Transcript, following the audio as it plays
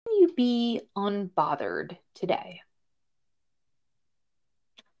can you be unbothered today?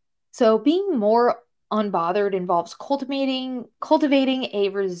 So being more unbothered involves cultivating a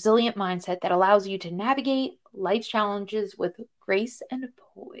resilient mindset that allows you to navigate life's challenges with grace and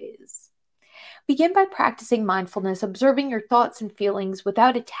poise. Begin by practicing mindfulness, observing your thoughts and feelings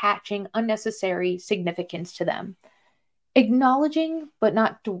without attaching unnecessary significance to them. Acknowledging but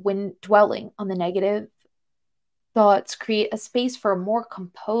not dwelling on the negative thoughts create a space for a more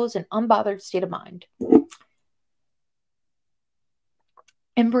composed and unbothered state of mind.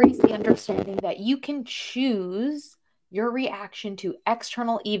 Embrace the understanding that you can choose your reaction to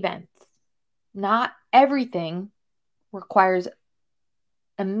external events. Not everything requires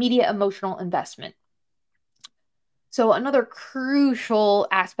immediate emotional investment. So, another crucial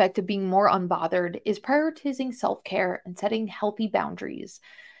aspect of being more unbothered is prioritizing self care and setting healthy boundaries.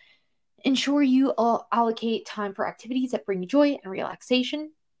 Ensure you allocate time for activities that bring joy and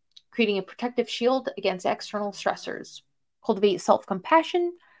relaxation, creating a protective shield against external stressors. Cultivate self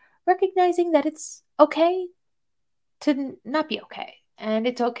compassion, recognizing that it's okay to not be okay, and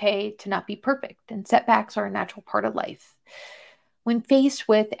it's okay to not be perfect, and setbacks are a natural part of life. When faced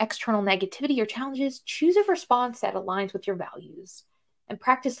with external negativity or challenges, choose a response that aligns with your values and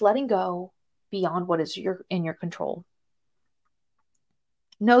practice letting go beyond what is in your control.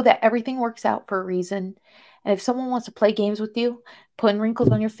 Know that everything works out for a reason. And if someone wants to play games with you, putting wrinkles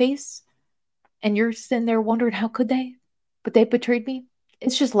on your face, and you're sitting there wondering how could they, but they betrayed me,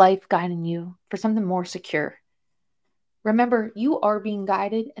 it's just life guiding you for something more secure. Remember, you are being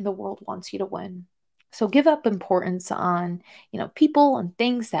guided and the world wants you to win. So give up importance on, people and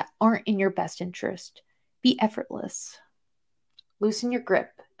things that aren't in your best interest. Be effortless. Loosen your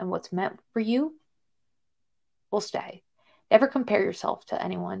grip, and what's meant for you will stay. Never compare yourself to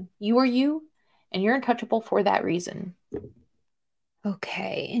anyone. You are you, and you're untouchable for that reason.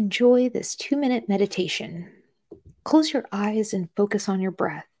 Okay, enjoy this 2-minute meditation. Close your eyes and focus on your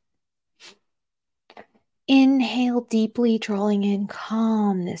breath. Inhale deeply, drawing in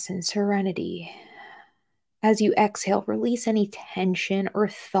calmness and serenity. As you exhale, release any tension or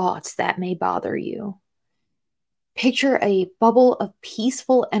thoughts that may bother you. Picture a bubble of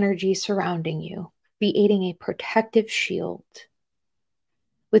peaceful energy surrounding you, creating a protective shield.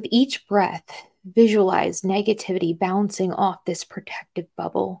 With each breath, visualize negativity bouncing off this protective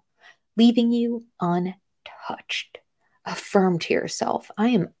bubble, leaving you untouched. Affirm to yourself, I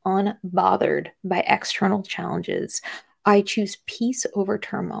am unbothered by external challenges. I choose peace over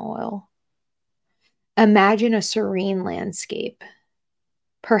turmoil. Imagine a serene landscape,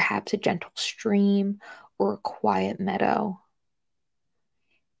 perhaps a gentle stream or a quiet meadow,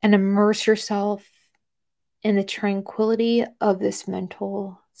 and immerse yourself in the tranquility of this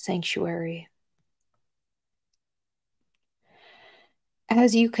mental sanctuary.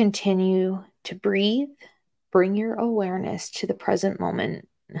 As you continue to breathe, bring your awareness to the present moment.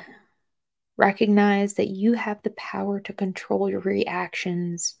 Recognize that you have the power to control your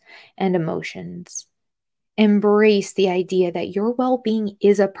reactions and emotions. Embrace the idea that your well-being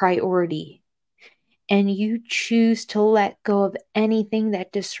is a priority, and you choose to let go of anything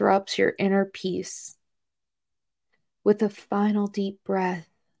that disrupts your inner peace. With a final deep breath,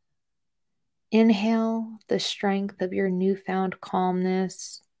 inhale the strength of your newfound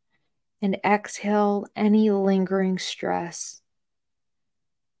calmness and exhale any lingering stress.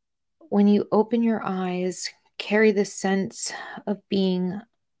 When you open your eyes, carry the sense of being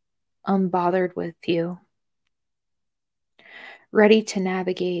unbothered with you, ready to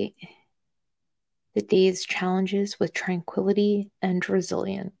navigate the day's challenges with tranquility and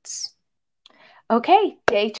resilience. Okay, day